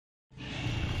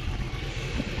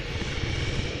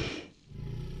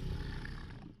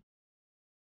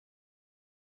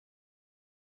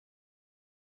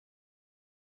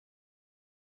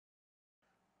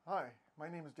Hi, my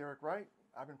name is Derek Wright.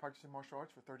 I've been practicing martial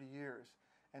arts for 30 years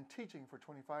and teaching for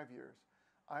 25 years.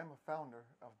 I'm a founder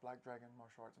of Black Dragon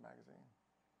Martial Arts Magazine.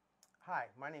 Hi,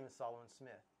 my name is Solomon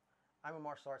Smith. I'm a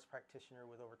martial arts practitioner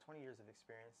with over 20 years of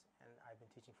experience, and I've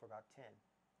been teaching for about 10.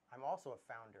 I'm also a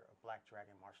founder of Black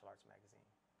Dragon Martial Arts Magazine.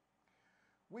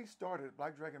 We started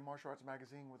Black Dragon Martial Arts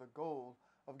Magazine with a goal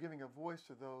of giving a voice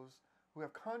to those who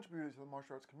have contributed to the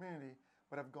martial arts community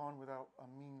but have gone without a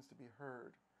means to be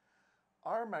heard.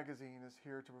 Our magazine is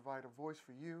here to provide a voice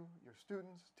for you, your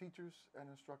students, teachers, and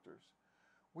instructors.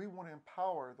 We want to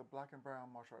empower the Black and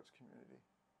Brown martial arts community.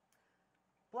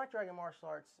 Black Dragon Martial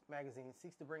Arts Magazine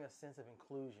seeks to bring a sense of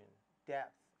inclusion,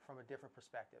 depth from a different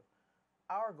perspective.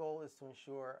 Our goal is to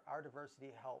ensure our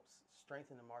diversity helps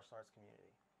strengthen the martial arts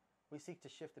community. We seek to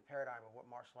shift the paradigm of what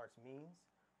martial arts means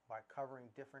by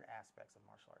covering different aspects of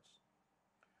martial arts.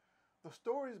 The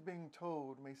stories being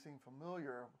told may seem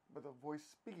familiar, but the voice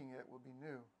speaking it will be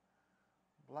new.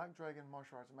 Black Dragon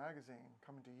Martial Arts Magazine,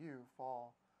 coming to you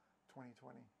fall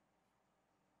 2020.